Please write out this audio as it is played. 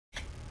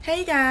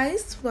Hey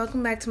guys,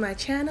 welcome back to my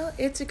channel.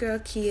 It's your girl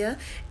Kia,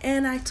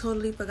 and I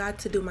totally forgot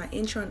to do my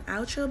intro and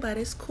outro, but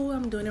it's cool,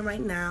 I'm doing it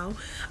right now.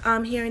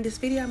 Here in this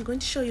video I'm going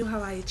to show you how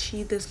I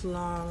achieved this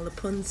long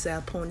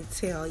Rapunzel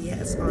ponytail.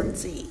 Yes,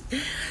 auntie.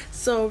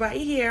 So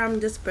right here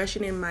I'm just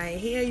brushing in my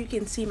hair. You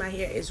can see my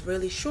hair is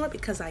really short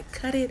because I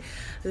cut it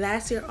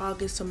last year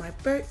August on my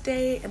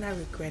birthday, and I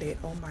regret it.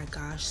 Oh my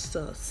gosh,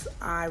 sis,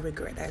 I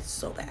regret that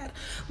so bad.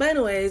 But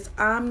anyways,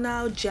 I'm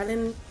now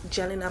gelling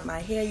up my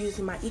hair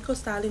using my Eco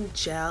Styling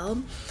gel,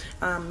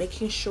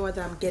 making sure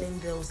that I'm getting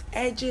those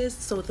edges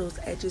so those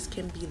edges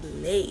can be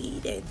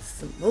laid and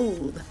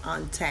smooth,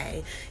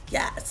 auntie.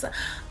 Yes.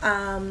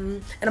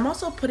 And I'm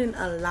also putting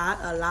a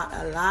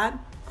lot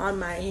on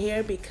my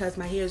hair because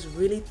my hair is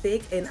really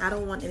thick and I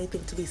don't want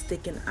anything to be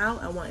sticking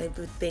out. I want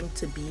everything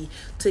to be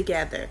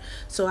together.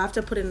 So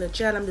after putting the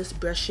gel, I'm just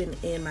brushing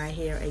in my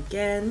hair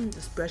again,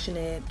 just brushing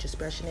it, just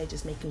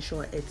making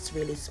sure it's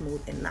really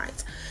smooth and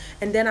nice.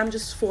 And then I'm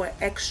just, for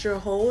extra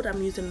hold,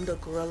 I'm using the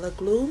Gorilla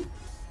Glue.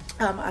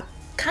 I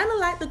kind of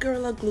like the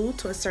Gorilla Glue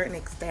to a certain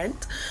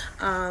extent.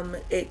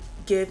 It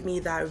gave me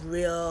that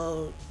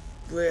real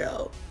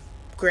grip,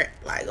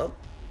 like,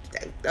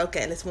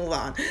 okay, let's move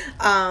on.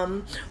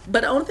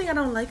 But the only thing I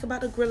don't like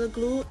about the Gorilla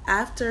Glue,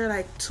 after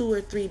like 2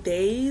 or 3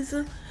 days,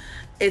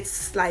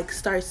 it's like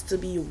starts to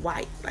be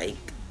white. Like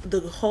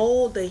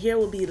the hair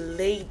will be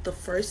laid the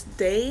first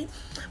day,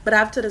 but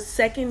after the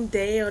second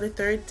day or the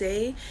third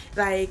day,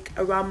 like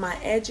around my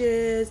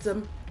edges,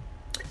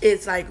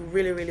 it's like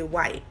really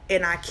white,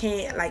 and I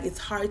can't, like, it's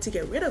hard to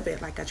get rid of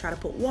it. Like I try to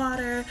put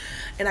water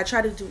and I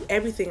try to do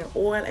everything,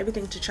 oil,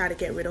 everything, to try to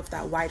get rid of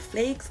that white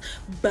flakes,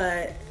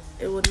 but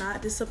it will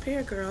not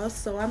disappear, girls.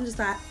 So I'm just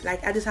not,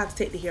 like, I just have to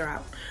take the hair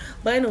out.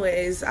 But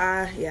anyways,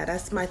 yeah,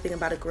 that's my thing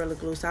about a Gorilla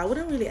Glue. So I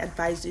wouldn't really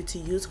advise you to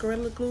use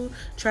Gorilla Glue.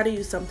 Try to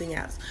use something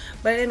else.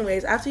 But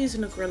anyways, after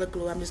using the Gorilla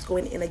Glue, I'm just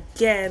going in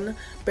again,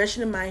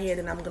 brushing in my hair,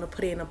 and I'm gonna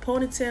put it in a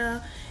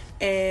ponytail.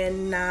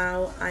 And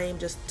now I am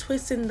just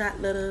twisting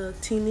that little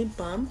teeny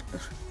bump,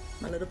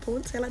 my little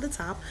ponytail at the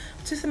top,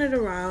 twisting it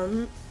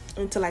around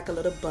into like a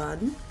little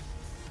bun.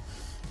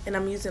 And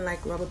I'm using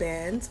like rubber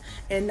bands.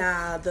 And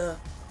now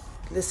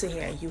listen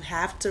here, you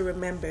have to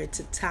remember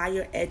to tie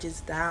your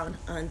edges down,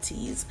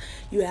 aunties.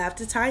 You have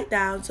to tie it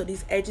down so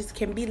these edges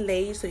can be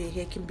laid, so your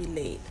hair can be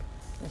laid,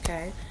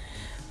 okay?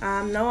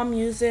 Now I'm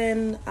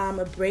using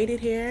a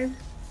braided hair,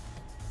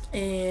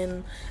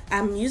 and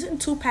I'm using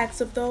 2 packs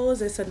of those.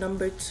 It's a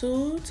number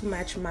 2 to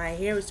match my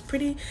hair. It's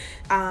pretty,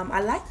 I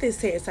like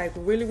this hair. It's like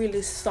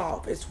really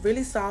soft. It's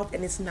really soft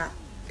and it's not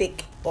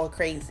thick or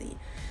crazy.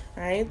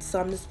 Alright, so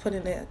I'm just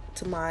putting it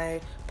to my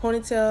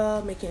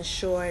ponytail, making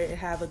sure it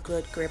have a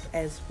good grip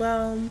as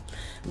well.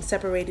 I'm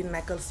separating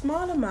like a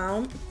small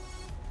amount.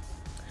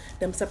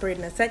 Then I'm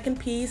separating the second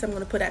piece. I'm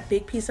going to put that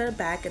big piece at the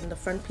back, and the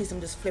front piece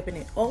I'm just flipping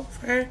it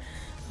over.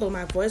 Oh,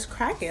 my voice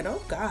cracking.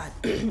 Oh God.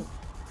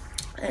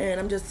 And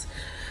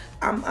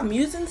I'm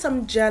using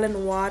some gel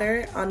and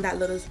water on that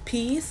little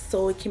piece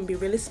so it can be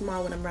really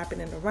small when I'm wrapping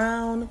it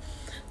around,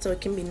 so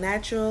it can be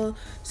natural.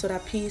 So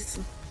that piece,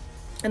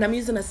 and I'm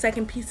using a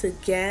second piece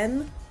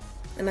again,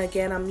 and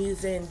again I'm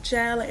using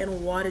gel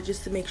and water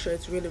just to make sure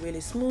it's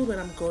really smooth when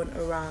I'm going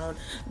around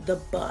the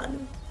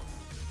bun.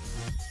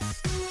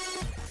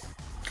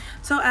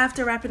 So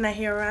after wrapping that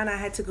hair around, I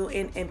had to go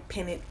in and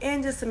pin it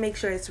in just to make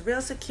sure it's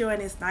real secure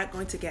and it's not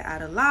going to get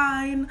out of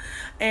line.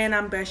 And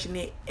I'm brushing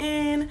it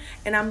in,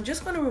 and I'm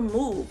just going to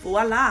remove,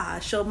 voila,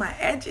 show my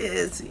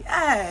edges.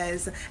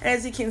 Yes,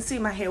 as you can see,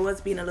 my hair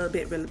was being a little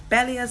bit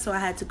rebellious, so I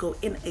had to go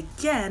in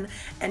again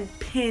and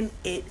pin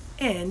it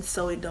in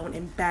so it don't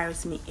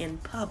embarrass me in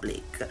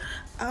public.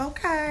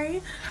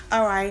 Okay,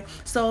 all right,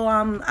 so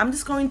I'm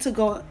just going to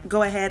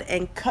go ahead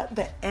and cut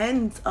the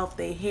ends of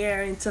the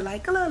hair into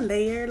like a little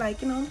layer.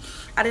 Like, you know,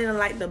 I didn't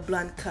like the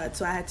blunt cut,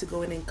 so I had to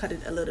go in and cut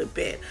it a little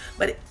bit.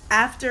 But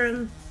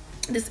after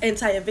this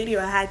entire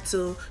video, I had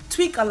to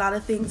tweak a lot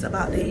of things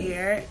about the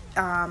hair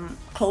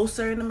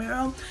closer in the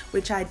mirror,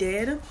 which I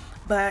did.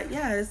 But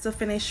yeah, it's the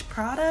finished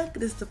product.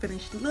 This is the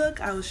finished look.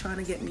 I was trying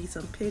to get me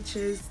some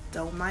pictures.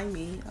 Don't mind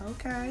me,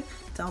 okay?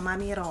 Don't mind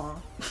me at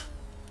all.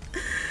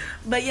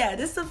 But yeah,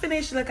 this is the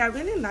finished look. I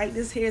really like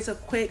this hair. It's a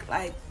quick,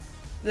 like,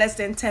 less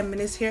than 10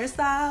 minutes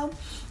hairstyle.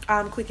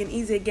 Quick and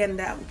easy. Again,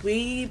 that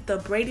weave, the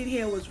braided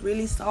hair was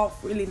really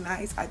soft, really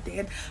nice. I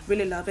did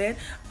really love it.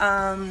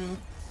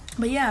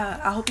 But yeah,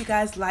 I hope you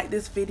guys like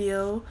this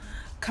video.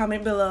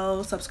 Comment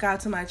below, subscribe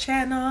to my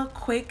channel.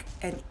 Quick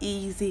and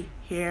easy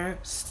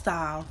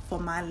hairstyle for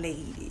my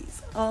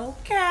ladies.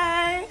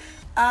 Okay,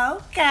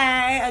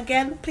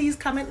 again, please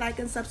comment, like,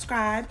 and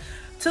subscribe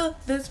to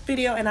this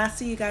video, and I'll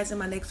see you guys in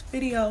my next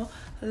video.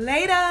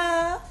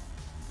 Later.